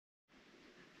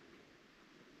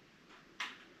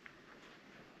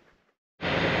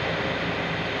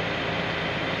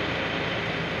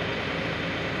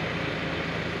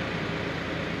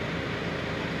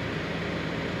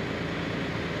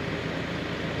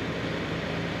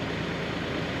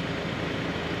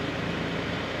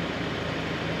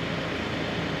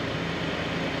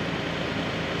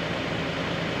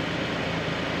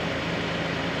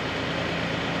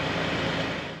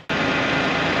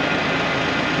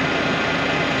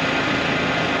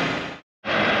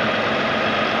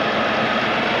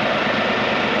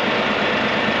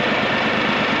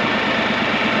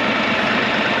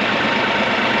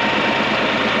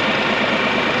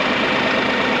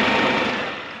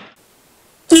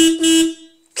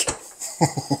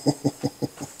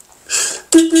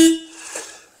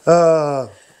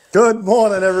Good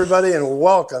morning, everybody, and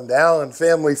welcome to Allen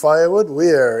Family Firewood. We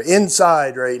are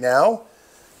inside right now.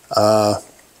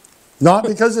 Not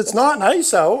because it's not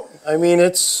nice out. I mean,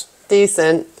 it's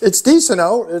decent. It's decent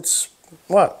out. It's,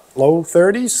 what, low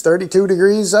 30s, 32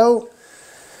 degrees out?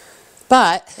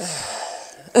 But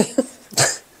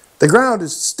the ground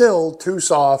is still too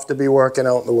soft to be working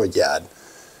out in the woodyard.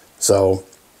 So,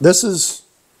 this is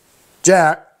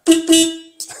Jack.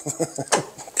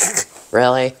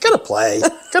 Really? Gotta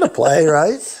play,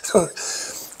 right?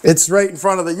 It's right in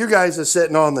front of you guys are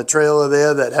sitting on the trailer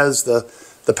there that has the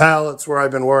pallets where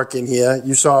I've been working here.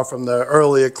 You saw from the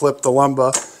earlier clip the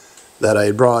lumber that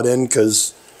I brought in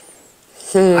because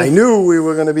I knew we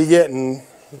were going to be getting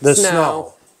the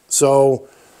snow. So,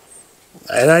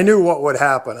 and I knew what would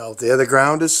happen out there. The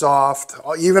ground is soft.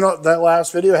 Even that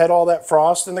last video had all that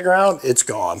frost in the ground. It's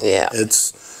gone. Yeah.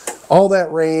 It's all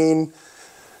that rain.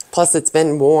 Plus it's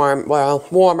been warm, well,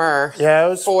 warmer. Yeah,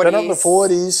 it's 40s. been up to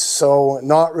 40s, so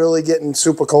not really getting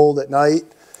super cold at night.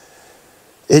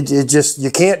 It just,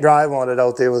 you can't drive on it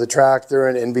out there with a tractor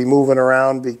and be moving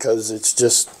around because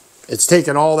it's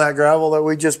taking all that gravel that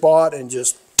we just bought and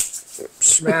just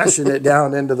smashing it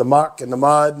down into the muck and the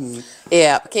mud. And,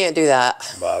 yeah, can't do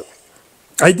that. but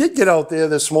I did get out there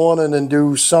this morning and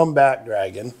do some back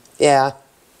dragging. Yeah.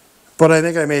 But I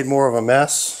think I made more of a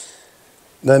mess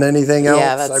than anything else.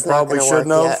 Yeah, that's I probably not shouldn't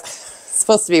work have. yet. It's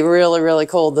supposed to be really, really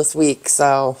cold this week,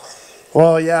 so.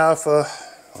 Well, yeah,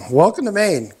 welcome to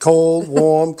Maine. Cold,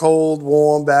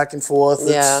 warm, back and forth.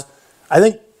 Yeah. I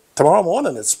think tomorrow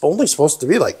morning it's only supposed to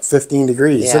be like 15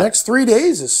 degrees. Yeah. The next 3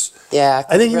 days is, yeah,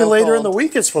 I think even later in cold. the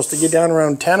week it's supposed to get down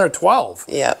around 10 or 12.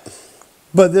 Yep.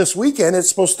 But this weekend it's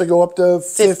supposed to go up to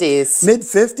 50s.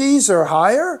 Mid-50s or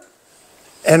higher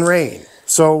and rain.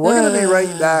 So we're going to be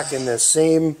right back in this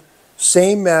same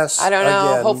mess. I don't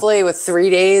know. again. Hopefully with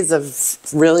 3 days of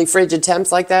really frigid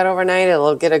temps like that overnight,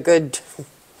 it'll get a good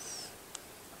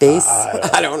base.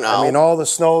 I don't know. I mean, all the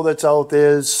snow that's out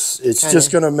there, it's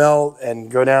just going to melt and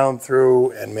go down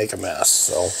through and make a mess.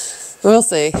 So we'll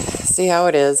see how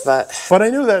it is, but I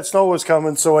knew that snow was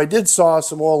coming, so I did saw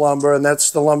some more lumber, and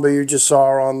that's the lumber you just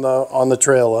saw on the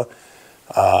trailer,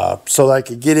 so that I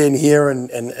could get in here and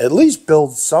at least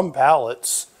build some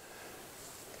pallets.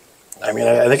 I mean,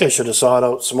 I think I should have sawed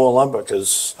out some more lumber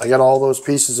because I got all those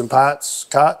pieces and parts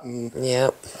cut, and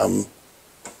yep. I'm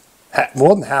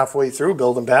more than halfway through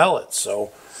building pallets,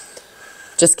 so.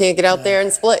 Just can't get out there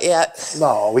and split yet.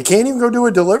 No, we can't even go do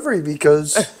a delivery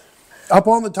because up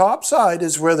on the top side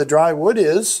is where the dry wood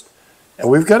is, and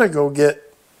we've got to go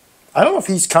get, I don't know if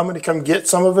he's coming to come get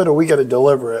some of it or we got to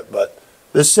deliver it, but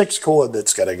there's 6 cord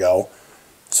that's got to go.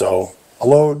 So, a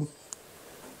load.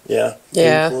 Yeah.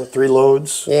 Yeah. 3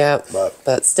 loads. Yeah.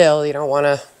 But still, you don't want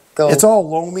to go. It's all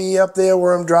loamy up there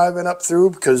where I'm driving up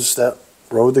through because that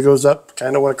road that goes up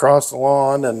kind of went across the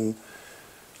lawn, and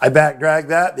I back dragged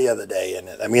that the other day in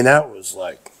it. I mean, that was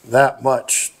like that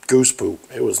much goose poop.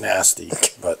 It was nasty,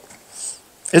 but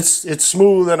it's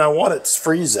smooth and I want it to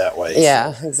freeze that way.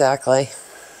 Yeah, so. Exactly.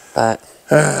 But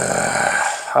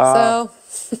so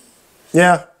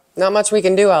yeah. Not much we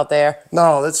can do out there.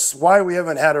 No, that's why we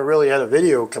haven't really had a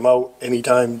video come out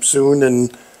anytime soon,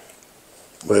 and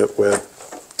we're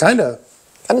kind of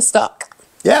stuck.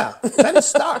 Yeah, kind of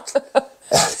stuck.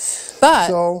 But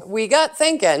so, we got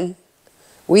thinking.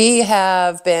 We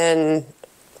have been,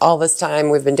 all this time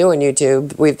we've been doing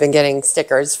YouTube, we've been getting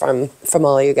stickers from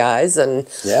all you guys, and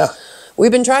yeah. We've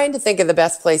been trying to think of the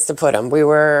best place to put them. We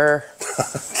were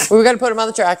going to put them on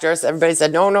the tractors. Everybody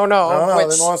said, no. No, they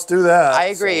want to do that. I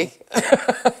agree.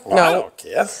 So. Well, no. I don't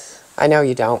care. I know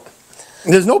you don't.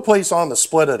 There's no place on the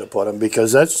splitter to put them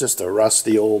because that's just a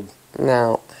rusty old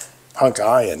hunk of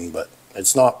iron, but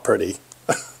it's not pretty.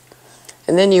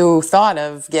 And then you thought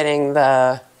of getting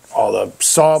the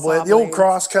saw blade, the old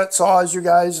crosscut saws, you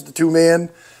guys, the 2-man.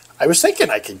 I was thinking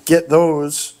I could get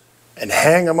those and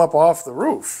hang them up off the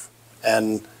roof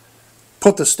and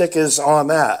put the stickers on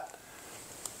that.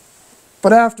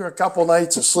 But after a couple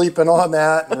nights of sleeping on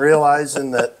that and realizing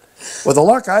that with the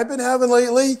luck I've been having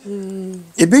lately,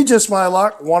 it'd be just my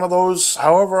luck, one of those,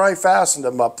 however I fastened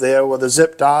them up there with a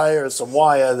zip tie or some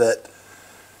wire, that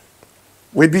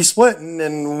we'd be splitting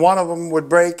and one of them would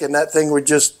break and that thing would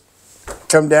just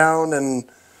come down and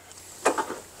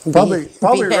probably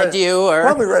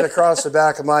right across the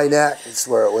back of my neck is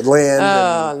where it would land.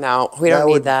 Oh, no, we don't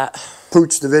need that.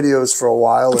 Pooch the videos for a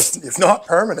while, if not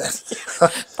permanent.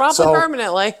 Probably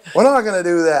permanently. We're not going to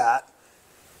do that.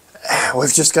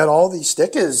 We've just got all these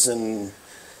stickers, and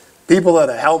people that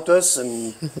have helped us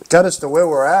and got us to where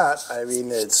we're at. I mean,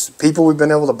 it's people we've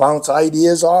been able to bounce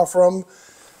ideas off from.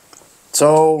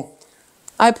 So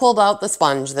I pulled out the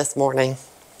sponge this morning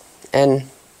and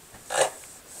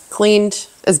cleaned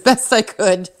as best I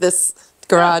could this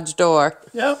garage door.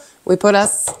 yeah, We put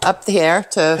us up here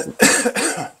to,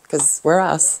 because we're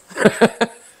us.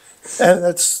 and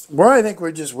that's where I think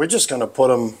we're just going to put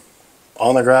them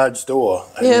on the garage door.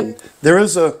 I Yep. mean, there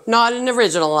is Not an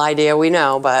original idea, we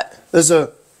know, but there's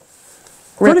a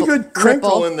pretty Ripple- good crinkle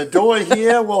ripple. in the door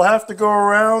here. We'll have to go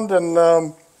around and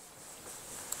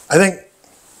I think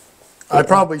I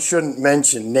probably shouldn't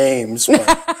mention names,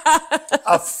 but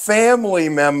a family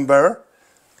member,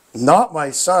 not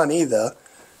my son either.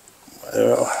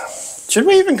 Should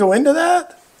we even go into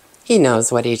that? he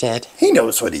knows what he did. He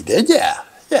knows what he did, yeah.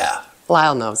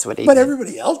 Lyle knows what he But did.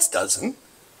 everybody else doesn't.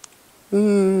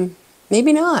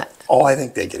 Maybe not. Oh, I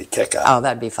think they get a kick out. Oh,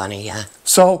 that'd be funny, yeah.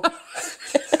 So,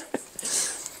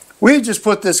 we just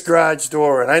put this garage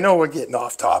door, and I know we're getting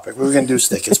off topic. We're going to do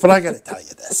stickers, but I got to tell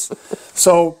you this.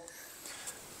 So,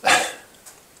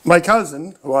 my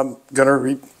cousin, who I'm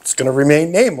is going to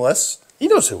remain nameless, he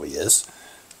knows who he is.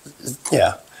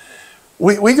 Yeah.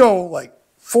 We go like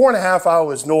 4.5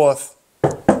 hours north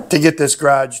to get this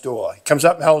garage door. He comes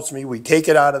up and helps me. We take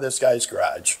it out of this guy's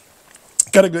garage.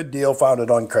 Got a good deal, found it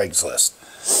on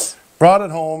Craigslist. Brought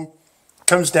it home,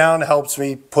 comes down, helps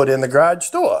me put in the garage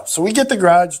door. So we get the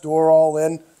garage door all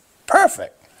in,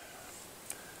 perfect.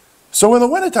 So in the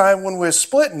wintertime when we're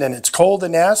splitting and it's cold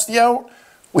and nasty out,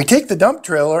 we take the dump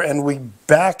trailer and we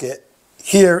back it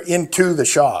here into the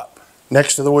shop,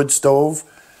 next to the wood stove,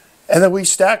 and then we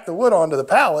stack the wood onto the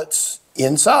pallets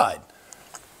inside.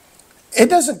 It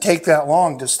doesn't take that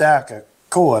long to stack a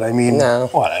cord. I mean, No.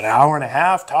 what, an hour and a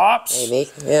half tops? Maybe,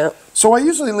 yeah. So I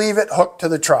usually leave it hooked to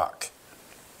the truck,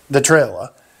 the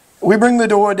trailer. We bring the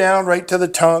door down right to the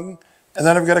tongue, and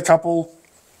then I've got a couple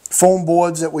foam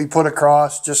boards that we put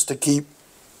across just to keep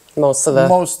Most of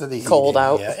the heat cold in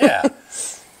out. here. Yeah.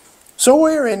 So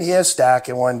we're in here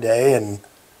stacking one day, and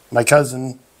my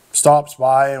cousin stops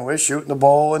by, and we're shooting the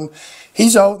bull, and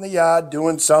he's out in the yard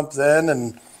doing something,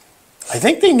 and I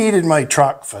think they needed my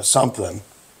truck for something.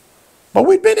 But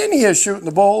we'd been in here shooting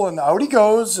the bull, and out he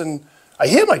goes, and I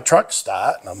hear my truck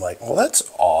start, and I'm like, well,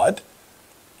 that's odd.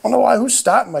 I don't know why, who's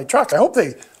starting my truck? I hope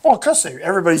because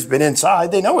everybody's been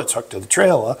inside. They know it's hooked to the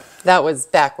trailer. That was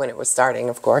back when it was starting,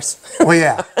 of course. Well,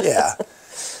 yeah.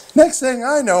 Next thing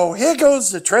I know, here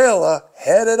goes the trailer,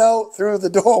 headed out through the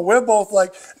door. We're both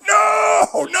like,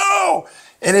 no!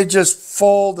 And it just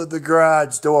folded the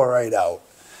garage door right out.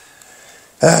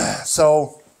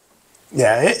 So,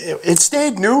 yeah, it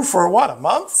stayed new for, what, a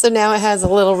month? So now it has a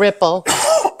little ripple.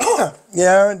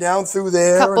 Yeah, and down through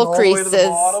there, Couple and all the way to the creases.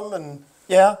 bottom, and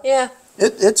yeah. Yeah,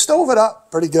 It stove it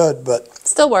up pretty good, but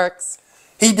still works.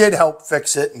 he did help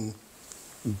fix it and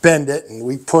bend it, and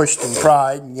we pushed and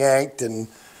pried and yanked, and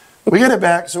we got it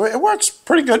back. So it works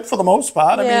pretty good for the most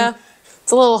part. I Yeah, mean,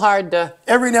 it's a little hard to,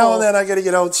 every now fold. and then I got to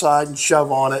get outside and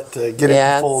shove on it to get it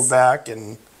Yeah, to fold it's- back,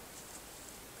 and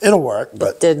it'll work.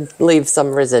 But did leave some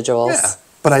residuals. yeah,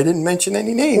 but I didn't mention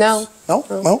any names. No.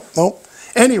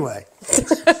 Anyway,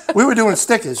 we were doing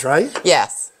stickers, right?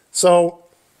 Yes. So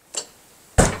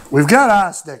we've got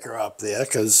our sticker up there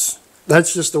because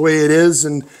that's just the way it is.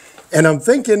 And I'm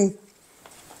thinking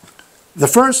the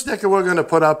first sticker we're going to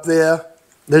put up there,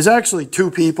 there's actually two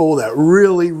people that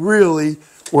really, really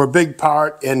were a big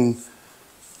part in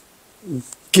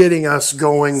getting us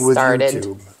going with Started.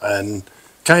 YouTube and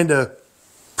kind of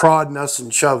prodding us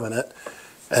and shoving it.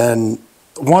 And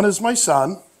one is my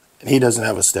son, and he doesn't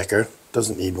have a sticker,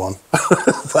 doesn't need one.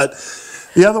 But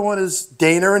the other one is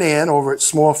Dana and Ann over at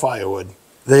S'more Firewood.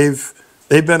 They've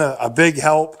been a big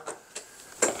help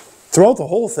throughout the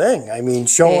whole thing. I mean,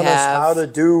 showing us how to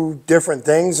do different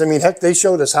things. I mean, heck, they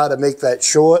showed us how to make that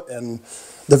short, and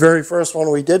the very first one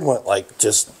we did went like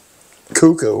just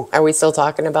cuckoo. Are we still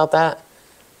talking about that?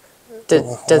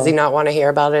 Does he not want to hear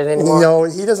about it anymore? No,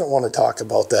 he doesn't want to talk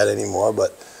about that anymore,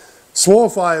 but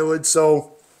S'more Firewood,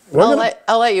 so we're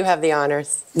I'll let you have the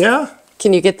honors. yeah.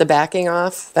 Can you get the backing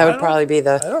off? That would probably be I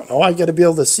the, don't know. I got to be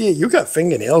able to see it. You got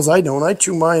fingernails. I don't. I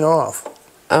chew mine off.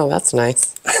 oh, that's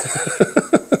nice.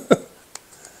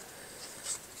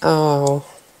 Oh,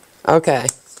 okay.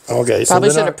 Okay. So Probably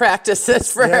then should have practiced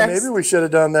this first. Yeah, maybe we should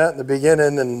have done that in the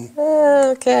beginning. And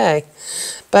Okay.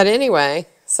 But anyway,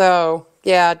 so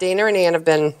yeah, Dana and Ann have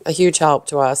been a huge help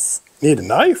to us. need a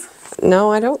knife.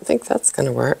 No, I don't think that's going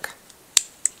to work.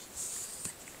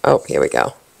 Oh, here we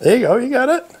go. There you go. You got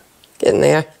it. Getting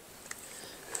there.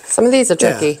 Some of these are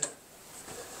tricky.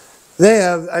 They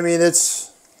have. I mean,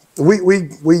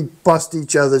 we bust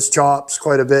each other's chops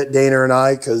quite a bit, Dana and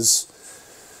I, because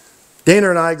Dana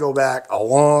and I go back a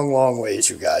long, long ways,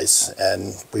 you guys.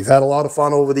 And we've had a lot of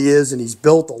fun over the years, and he's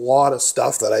built a lot of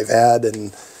stuff that I've had.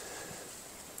 And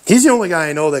he's the only guy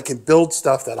I know that can build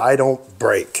stuff that I don't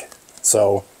break.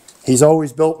 So he's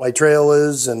always built my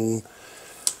trailers and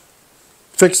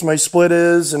fixed my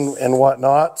splitters and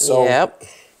whatnot. So Yep.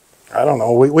 I don't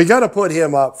know. We got to put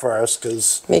him up first,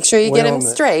 because Make sure you get him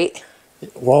straight.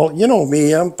 well, you know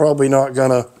me, I'm probably not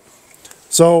gonna.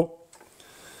 So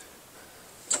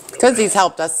Because he's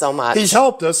helped us so much. he's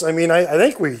helped us. I mean, I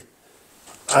think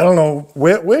I don't know,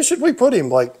 where should we put him?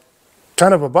 Like,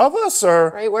 kind of above us, or?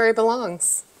 Right where he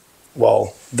belongs.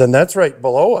 Well, then that's right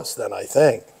below us then, I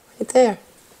think. Right there.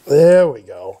 There we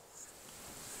go.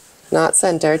 Not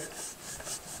centered.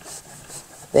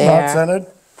 There. Not centered?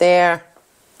 There.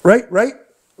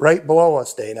 Right below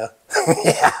us, Dana.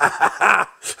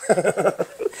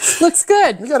 Looks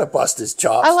good. You gotta bust his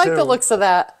chops, I like too. the looks of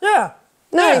that. Yeah.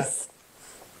 Nice.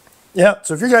 Yeah,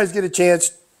 so if you guys get a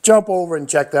chance, jump over and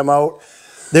check them out.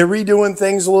 They're redoing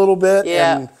things a little bit.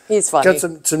 Yeah, and he's funny. got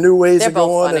some new ways They're of both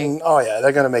going. funny. And oh yeah,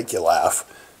 they're gonna make you laugh.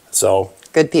 So,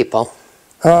 Good people.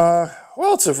 what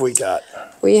else have we got?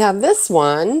 We have this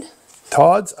one.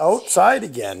 Todd's outside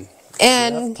again.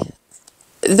 And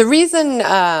the reason,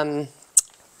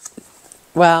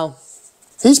 well,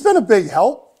 He's been a big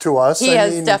help to us. he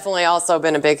has definitely also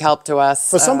been a big help to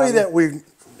us. For somebody that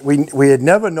we had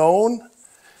never known.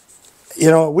 You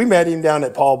know, we met him down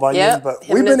at Paul Bunyan, Yep, but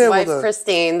him we've and been his able wife, to.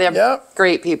 Christine, they're Yep.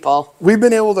 great people. We've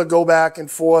been able to go back and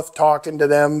forth talking to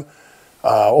them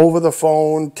over the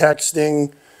phone,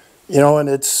 texting, you know, and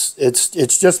it's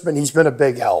just been, he's been a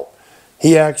big help.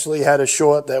 He actually had a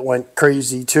short that went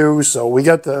crazy too, so we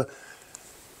got to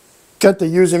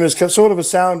use him as sort of a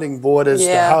sounding board as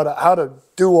to how to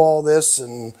do all this,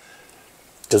 and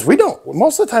because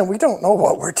most of the time we don't know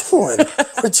what we're doing.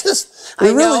 We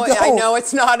really don't. I know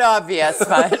it's not obvious,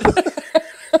 but.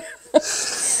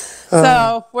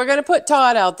 So we're going to put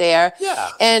Todd out there. Yeah.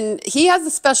 And he has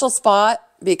a special spot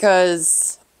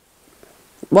because,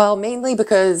 well, mainly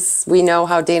because we know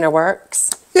how Dana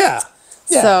works. Yeah.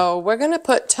 So we're going to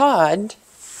put Todd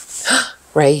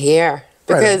right here.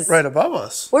 Because right above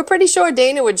us. we're pretty sure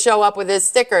Dana would show up with his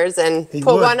stickers and He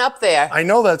put would. one up there. I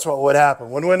know that's what would happen.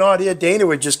 When we're not here, Dana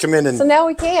would just come in and So now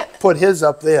we can't. put his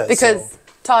up there. Because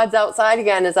Todd's outside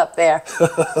again is up there.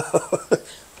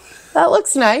 That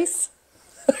looks nice.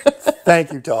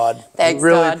 Thank you, Todd. Thanks, we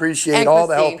really Todd. appreciate And all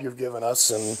the help Christine. you've given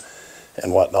us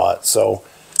and whatnot. So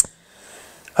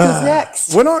Who's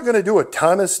next? we're not going to do a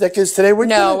ton of stickers today.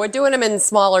 No, we're doing them in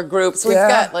smaller groups. We've Yeah.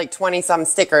 got like 20-some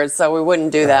stickers, so we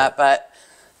wouldn't do that. But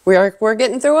we're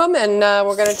getting through them, and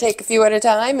we're going to take a few at a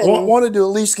time. And wanted to at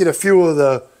least get a few of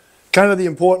the kind of the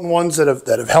important ones that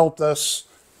have helped us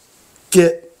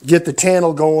get the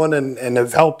channel going and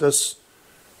have helped us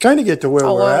kind of get to where we're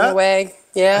along at. the way,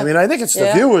 yeah. I mean, I think it's the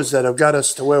Yeah. viewers that have got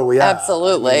us to where we are.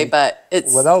 Absolutely, I mean, but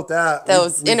it's without that,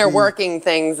 those inner working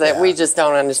things that we just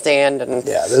don't understand. And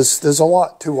Yeah, there's a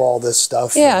lot to all this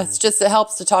stuff. yeah, it's just, it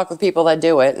helps to talk with people that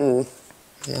do it, and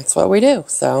that's what we do.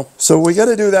 So we got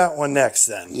to do that one next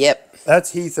then. yep,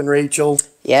 That's Heath and Rachel.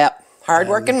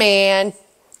 hardworking man.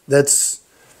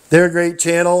 They're a great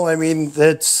channel. I mean,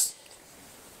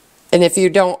 And if you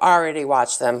don't already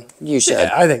watch them, you should.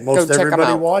 yeah, I think Go most check 'em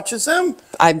everybody out. watches them.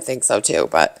 I think so too,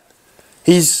 but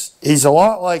He's a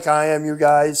lot like I am, you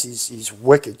guys. He's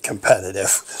wicked competitive.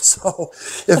 So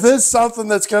if there's something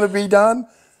that's going to be done,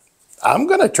 I'm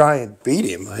going to try and beat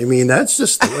him. I mean, that's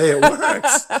just the way it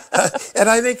works. And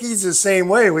I think he's the same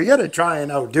way. We got to try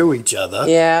and outdo each other.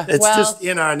 Yeah, It's well- just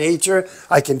in our nature.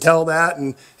 I can tell that.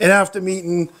 And after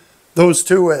meeting those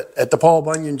two at the Paul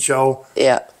Bunyan show,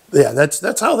 yeah.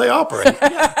 that's how they operate.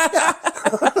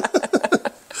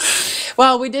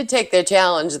 Well, we did take their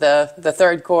challenge, the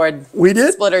third chord We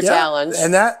did splitter yeah. challenge.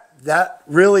 And that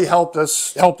really helped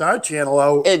our channel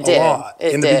out It a did. lot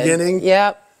It in did. the beginning.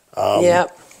 Yep.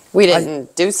 Yep. We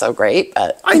didn't do so great,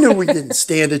 but I knew we didn't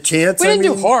stand a chance. we didn't I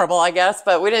mean, do horrible, I guess,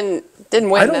 but we didn't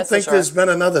win. I don't that's for think sure. there's been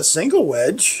another single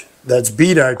wedge that's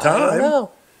beat our time. I don't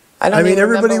know. I don't I mean, even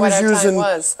everybody remember what was our time using.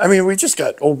 was. I mean, we just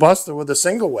got Old Buster with a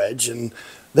single wedge, and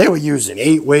they were using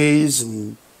 8 ways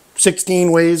and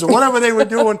 16 ways or whatever they were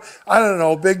doing. I don't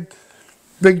know, big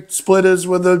splitters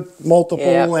with the multiple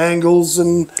Yep. angles,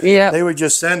 and Yep. they were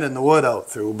just sending the wood out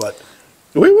through. But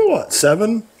we were what,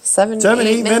 7,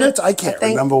 8 minutes? I can't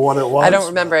think. remember what it was. I don't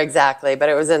remember exactly, but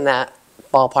it was in that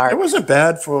ballpark. It wasn't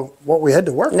bad for what we had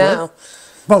to work No. with.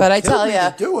 But I tell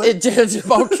you, it did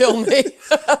about kill me.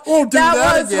 Won't do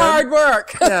that was again. hard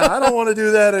work. Yeah, I don't want to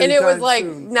do that anytime And it was like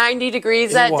soon. 90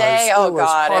 degrees that day. Oh,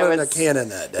 God. It It was was a cannon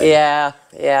that day.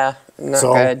 Yeah, not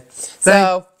good.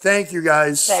 Thank you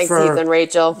guys. Thanks, Heath and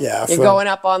Rachel. Yeah, You're going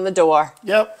up on the door.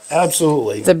 Yep,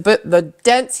 absolutely. The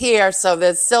dent's here, so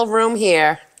there's still room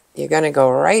here. You're going to go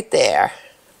right there.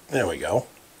 There we go.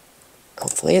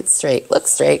 Hopefully it's straight.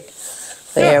 Looks straight.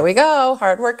 There we go.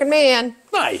 Hard-working man.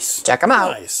 Nice. Check him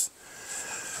out. Nice.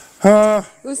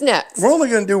 Who's next? We're only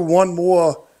going to do one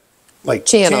more, like,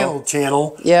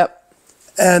 channel. Yep.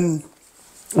 And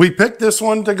we picked this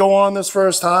one to go on this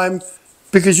first time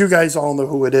because you guys all know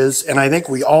who it is, and I think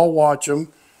we all watch him.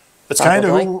 It's kind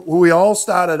of who we all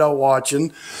started out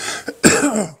watching.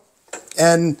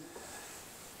 And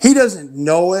he doesn't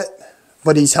know it,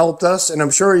 but he's helped us, and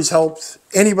I'm sure he's helped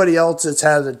anybody else that's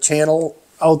had a channel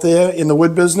out there in the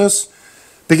wood business,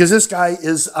 because this guy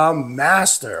is a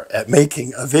master at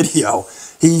making a video.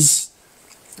 He's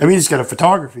got a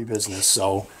photography business,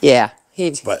 so. Yeah,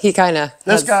 he kind of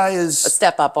this guy is a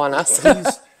step up on us.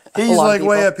 He's like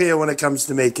way up here when it comes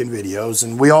to making videos,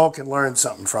 and we all can learn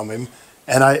something from him.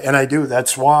 And I do.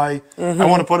 That's why I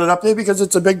want to put it up there, because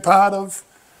it's a big part of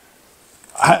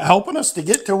helping us to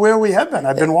get to where we have been.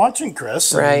 I've been watching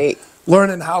Chris, right,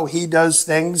 learning how he does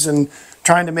things and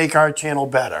trying to make our channel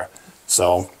better.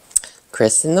 So,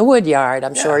 Chris in the woodyard.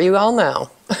 I'm sure you all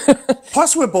know.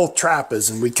 Plus, we're both trappers,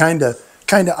 and we kind of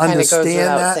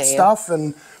understand that stuff.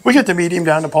 And we get to meet him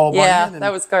down to Paul Bunyan. Yeah,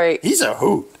 that was great. He's a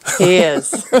hoot. He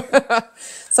is.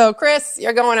 So, Chris,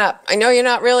 you're going up. I know you're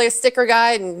not really a sticker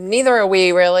guy, and neither are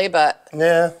we really, but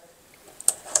yeah,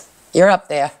 you're up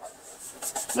there.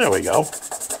 There we go.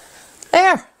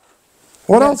 There.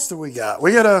 What else do we got?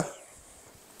 We got a.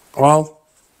 Well,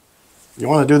 you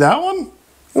want to do that one?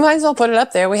 We might as well put it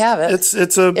up there. We have it.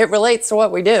 It relates to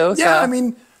what we do. Yeah, so. I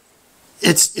mean,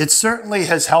 it certainly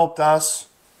has helped us,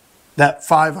 that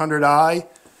 500i,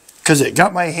 because it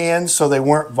got my hands so they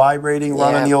weren't vibrating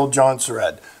running the old John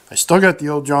Surred. I still got the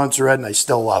old John Surred, and I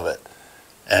still love it.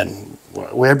 And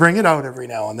we bring it out every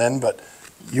now and then, but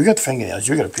you got the fingernails.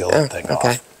 You got to peel that thing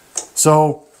off.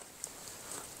 So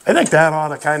I think that ought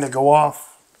to kind of go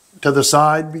off to the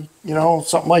side, you know,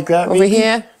 something like that. Over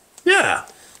here? Yeah.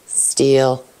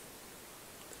 Steel.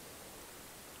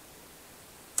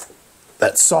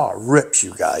 That saw rips,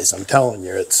 you guys. I'm telling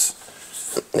you, it's...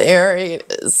 There it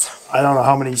is. I don't know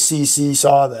how many cc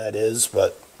saw that is,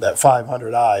 but that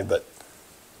 500i, but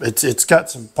it's got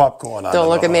some popcorn on it. Don't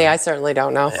look at me. I certainly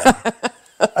don't know. Yeah.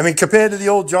 I mean, compared to the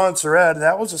old John Surred,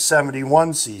 that was a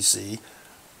 71 cc.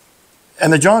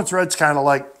 And the John Surred's kind of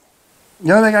like,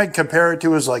 the only thing I can compare it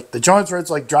to is like, the John Surred's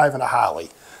like driving a Harley.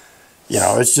 You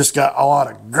know, it's just got a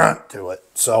lot of grunt to it.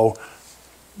 So,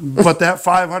 but that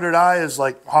 500i is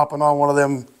like hopping on one of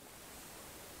them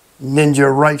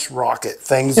ninja rice rocket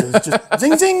things. It's just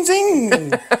zing, zing,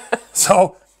 zing.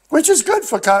 So, which is good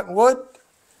for cutting wood.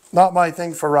 Not my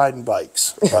thing for riding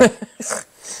bikes. But,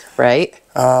 right.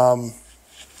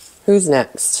 Who's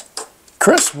next?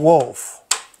 Chris Wolf.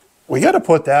 We got to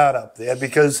put that up there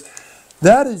because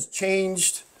that has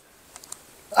changed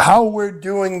how we're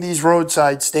doing these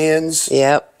roadside stands.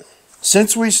 Yep.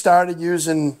 Since we started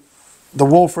using the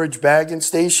Wolfridge bagging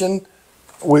station,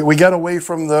 we got away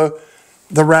from the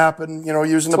wrapping, you know,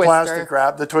 using the plastic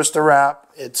wrap, the twister wrap.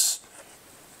 It's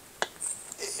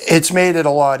made it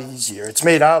a lot easier. It's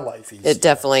made our life easier. It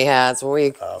definitely has.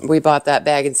 We bought that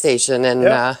bagging station, and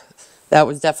that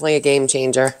was definitely a game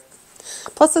changer.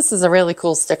 Plus, this is a really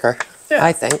cool sticker,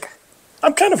 I think.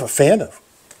 I'm kind of a fan of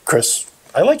Chris.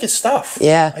 I like his stuff.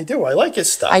 Yeah. I do. I like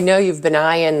his stuff. I know you've been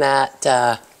eyeing that.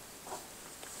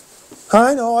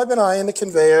 I know. I've been eyeing the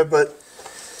conveyor, but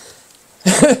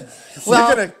well,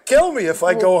 you're going to kill me if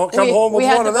I come home with one of them. We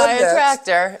had to buy a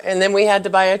tractor, and then we had to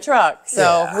buy a truck.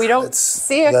 So we don't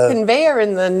see a conveyor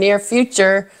in the near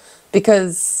future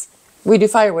because we do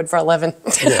firewood for a living.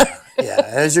 Yeah.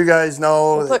 As you guys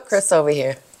know, we'll put Chris over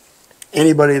here.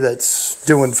 Anybody that's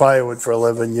doing firewood for a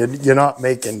living, you're not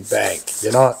making bank.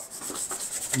 You're not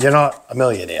a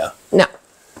millionaire. No.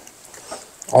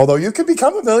 Although you could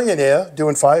become a millionaire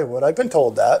doing firewood. I've been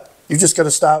told that. You just got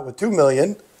to start with $2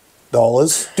 million,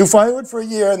 do firewood for a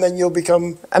year, and then you'll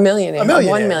become a millionaire. 1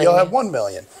 million. You'll have 1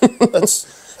 million. That's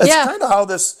kind of how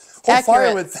this whole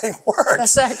firewood thing works.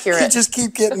 That's accurate. You just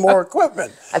keep getting more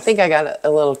equipment. I think I got it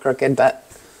a little crooked, but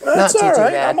that's not all right.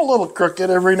 too bad. I'm a little crooked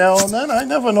every now and then. I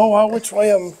never know which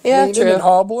way I'm leaning and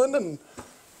hobbling.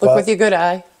 Look with your good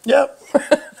eye. Yep.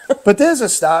 But there's a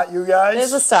start, you guys.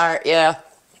 There's a start, yeah.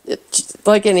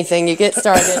 Like anything, you get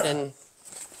started and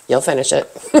you'll finish it.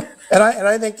 And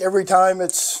I think every time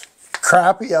it's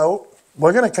crappy out,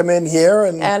 we're going to come in here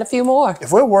and add a few more.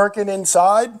 if we're working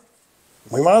inside,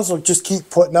 we might as well just keep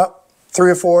putting up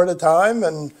 3 or 4 at a time,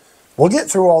 and we'll get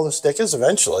through all the stickers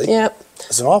eventually. Yep.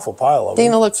 It's an awful pile of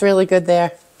Dana them. looks really good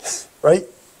there. Right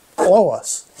below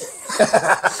us.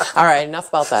 All right, enough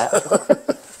about that.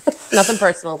 Nothing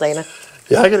personal, Dana.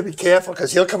 Yeah, I got to be careful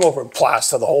because he'll come over and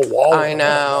plaster the whole wall. I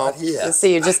know. Yeah.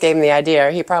 See, you just gave him the idea.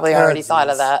 He probably already thought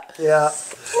of that. Yeah.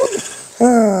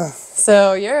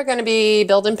 So you're going to be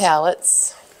building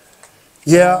pallets.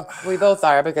 Yeah. We both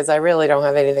are because I really don't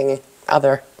have anything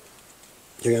other.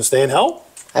 You're going to stay and help?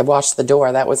 I washed the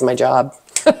door. That was my job.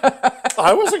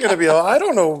 I wasn't going to be, I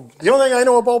don't know. The only thing I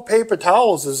know about paper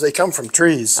towels is they come from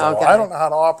trees. So Okay. I don't know how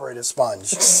to operate a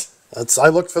sponge. I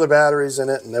looked for the batteries in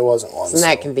it and there wasn't one. Isn't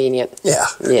that convenient? Yeah.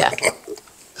 Yeah. Give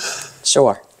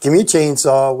Sure. me a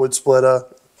chainsaw, wood splitter.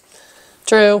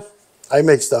 True. I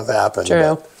make stuff happen.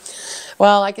 True. but-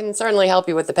 Well, I can certainly help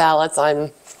you with the pallets.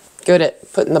 I'm good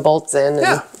at putting the bolts in and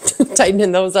Yeah.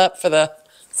 tightening those up for the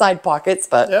side pockets,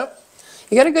 but Yep.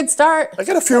 you got a good start. I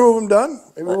got a few of them done.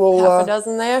 Maybe we'll, Half a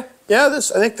dozen there. yeah, I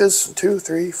think there's 2,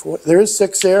 3, 4. There is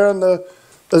 6 there, and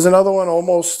there's another one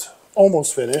almost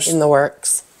finished. In the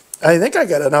works. I think I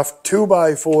got enough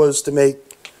 2x4s to make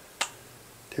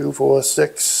 2, 4,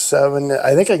 6, 7.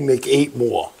 I think I can make 8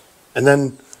 more. And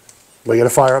then we got to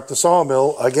fire up the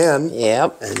sawmill again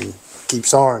Yep. and keep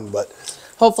sawing. But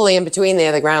Hopefully in between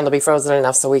there, the ground will be frozen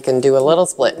enough so we can do a little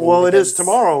split. well, it is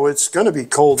tomorrow. It's going to be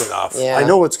cold enough. Yeah. I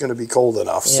know it's going to be cold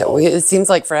enough. Yeah, So it seems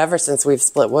like forever since we've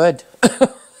split wood.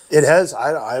 it has.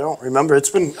 I don't remember. It's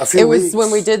been a few It was weeks. when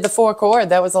we did the 4-cord.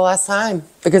 That was the last time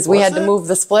because we Was had to it? move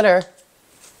the splitter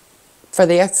for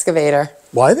the excavator.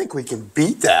 Well, I think we can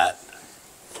beat that.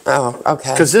 Oh,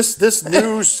 okay. Because this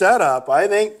new setup, I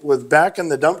think, with backing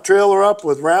the dump trailer up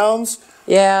with rounds,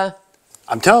 Yeah,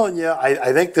 I'm telling you,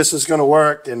 I think this is going to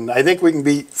work, and I think we can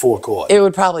beat 4-cord. it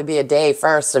would probably be a day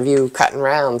first of you cutting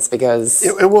rounds because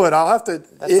It would. I'll have to.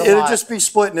 That's a It'll lot. just be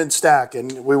splitting and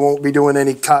stacking. We won't be doing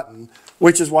any cutting,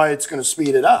 which is why it's going to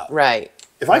speed it up. right.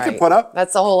 If I could right. put up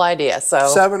That's the whole idea. So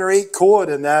 7 or 8 cord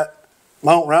in that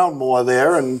mount round more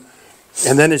there, and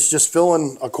then it's just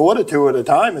filling a cord or 2 at a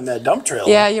time in that dump trailer.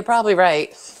 yeah, you're probably right.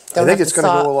 I Don't think have it's going to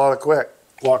stop. go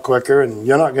a lot quicker, and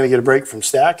you're not going to get a break from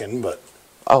stacking, but.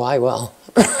 Oh, I will.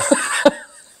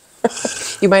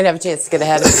 You might have a chance to get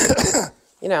ahead of,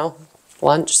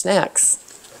 lunch,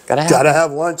 snacks. Gotta have. Gotta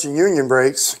have lunch and union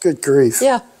breaks. Good grief.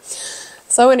 Yeah.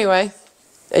 So anyway,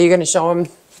 are you gonna show them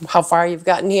how far you've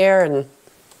gotten here and?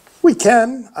 We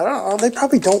can. I don't know. They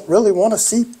probably don't really want to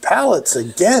see pallets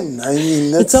again. I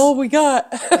mean, It's all we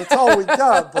got. That's all we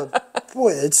got. But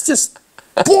boy, it's just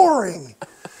boring.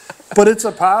 But it's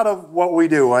a part of what we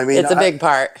do. I mean, It's a big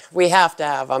part. We have to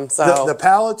have them, so. The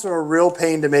pallets are a real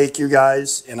pain to make, you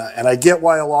guys, and I get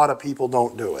why a lot of people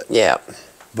don't do it. Yeah.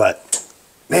 But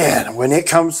man, when it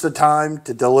comes to time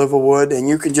to deliver wood, and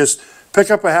you can just pick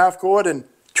up a half cord and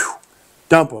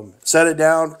dump them, set it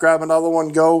down, grab another one,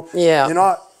 go. Yeah. You're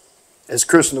not, as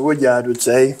Chris in the woodyard would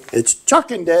say, it's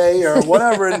chucking day or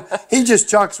whatever, and he just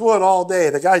chucks wood all day.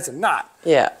 The guy's a nut.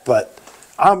 Yeah. But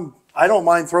I don't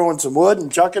mind throwing some wood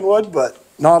and chucking wood, but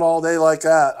not all day like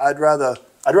that. I'd rather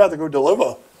go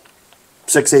deliver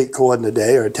 6, 8 cord in a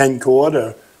day or 10 cord,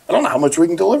 or I don't know how much we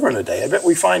can deliver in a day. I bet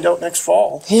we find out next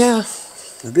fall. Yeah.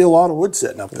 There'd be a lot of wood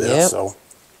sitting up there. Yep. So,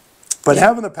 but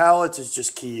having the pallets is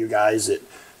just key, you guys.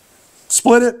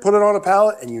 Split it, put it on a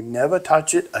pallet, and you never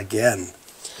touch it again.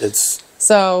 It's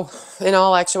So, in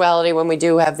all actuality, when we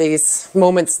do have these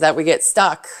moments that we get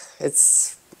stuck,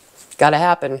 it's got to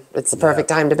happen. It's the perfect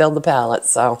time to build the pallet.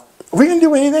 So, are we gonna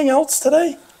do anything else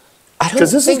today? I don't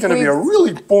Because this is think going to be we- a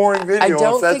really boring video. I if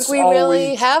don't that's think we all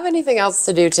really have anything else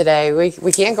to do today. We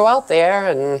can't go out there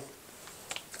and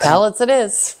pallets it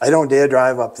is. I don't dare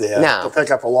drive up there No. to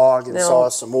pick up a log and No. saw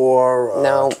some more.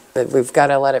 No, but we've got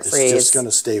to let it It's freeze. just going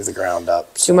to stave the ground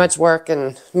up. Too much work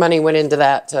and money went into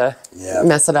that to Yeah.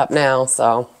 mess it up now.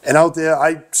 So, And out there,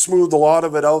 I smoothed a lot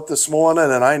of it out this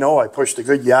morning, and I know I pushed a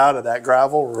good yard of that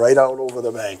gravel right out over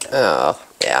the bank. oh,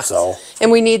 yeah. So,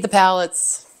 And we need the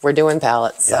pallets. We're doing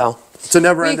pallets. So, it's a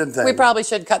never-ending thing. we probably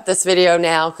should cut this video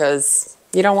now because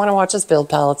you don't want to watch us build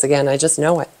pallets again. I just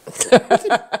know it.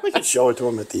 We can show it to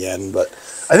them at the end, but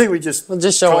I think we just We'll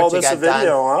just show call what you this a got done.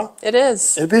 video, huh? It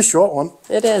is. It'd be a short one.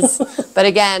 It is. But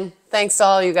again, thanks to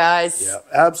all you guys. Yeah,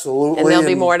 absolutely. And there'll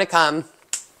be more to come.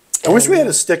 I wish we had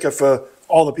a sticker for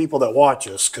all the people that watch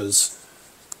us, because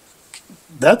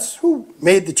that's who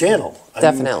made the channel. I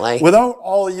mean, Definitely. without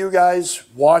all of you guys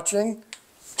watching,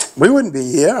 we wouldn't be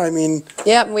here. I mean,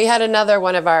 Yep, we had another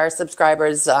one of our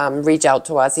subscribers reach out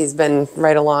to us. He's been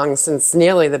right along since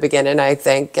nearly the beginning, I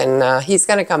think, and he's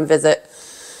going to come visit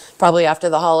probably after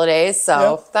the holidays, so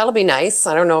Yeah. that'll be nice.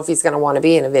 I don't know if he's going to want to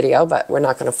be in a video, but we're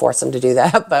not going to force him to do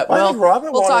that. But I think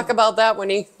Robert we'll talk wanted- about that when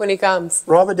he comes.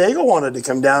 Robert Daigle wanted to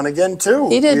come down again too.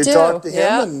 He did We too. talked to him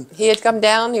Yeah, and he had come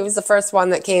down. He was the first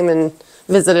one that came and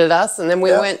visited us, and then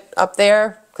we Yeah. went up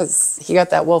there because he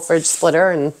got that Wolfridge splitter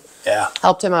and yeah.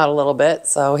 helped him out a little bit.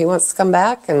 So he wants to come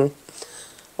back and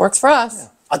works for us.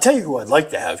 I'll tell you who I'd like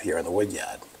to have here in the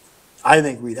woodyard. I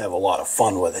think we'd have a lot of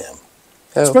fun with him.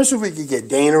 Who? Especially if we could get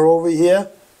Dana over here.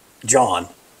 John.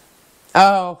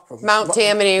 Oh, Mount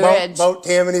Tammany Ridge. Mount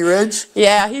Tammany Ridge.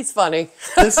 Yeah, he's funny.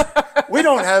 We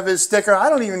don't have his sticker. I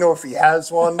don't even know if he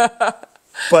has one.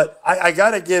 But I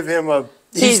got to give him a.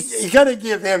 You got to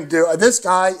give him. This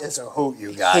guy is a hoot,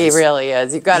 you guys. He really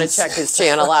is. You've got to check his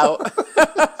channel out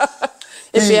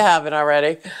if you haven't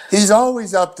already. He's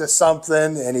always up to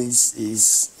something, and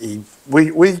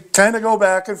we kind of go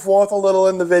back and forth a little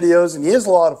in the videos, and he has a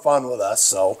lot of fun with us.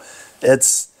 So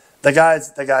it's the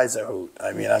guy's a hoot.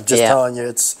 I mean, I'm just telling you,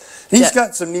 he's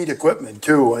got some neat equipment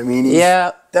too. I mean,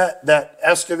 that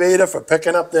excavator for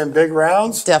picking up them big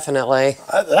rounds. Definitely.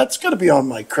 That's going to be on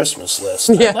my Christmas list.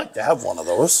 Yeah. I'd like to have one of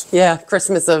those. Yeah,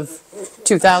 Christmas of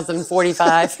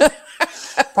 2045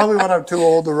 Probably when I'm too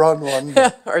old to run one.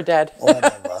 or dead.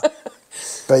 Whatever.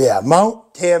 But yeah,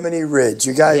 Mount Tammany Ridge.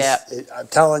 You guys, I'm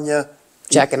telling you.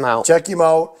 Check him out. Check him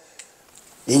out.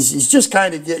 He's just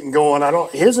kind of getting going.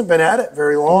 He hasn't been at it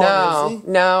very long, has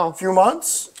he? No. A few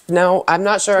months? No, I'm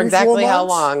not sure 3-4 exactly how months?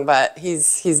 long, but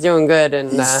he's doing good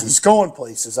and He's going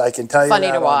places, I can tell you funny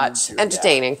that to on watch, YouTube.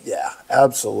 entertaining. Yeah,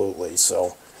 absolutely.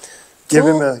 So give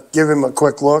him a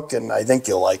quick look, and I think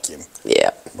you'll like him.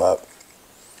 Yeah. But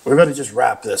we're going to just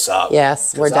wrap this up.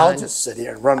 Yes, we're 'cause I'll done. just sit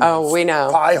here and run Oh, we know.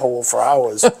 pie hole for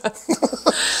hours.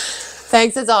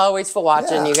 Thanks as always for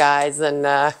watching, you guys,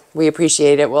 and we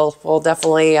appreciate it. We'll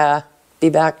definitely be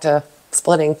back to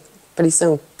splitting pretty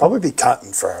soon. Probably be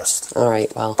cutting first. All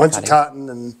right, well. Bunch of cotton,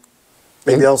 and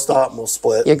maybe I'll stop and we'll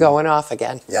split. You're going off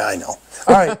again. Yeah, I know.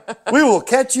 All right. We will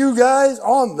catch you guys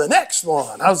on the next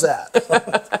one. How's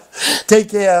that? Take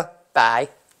care. Bye.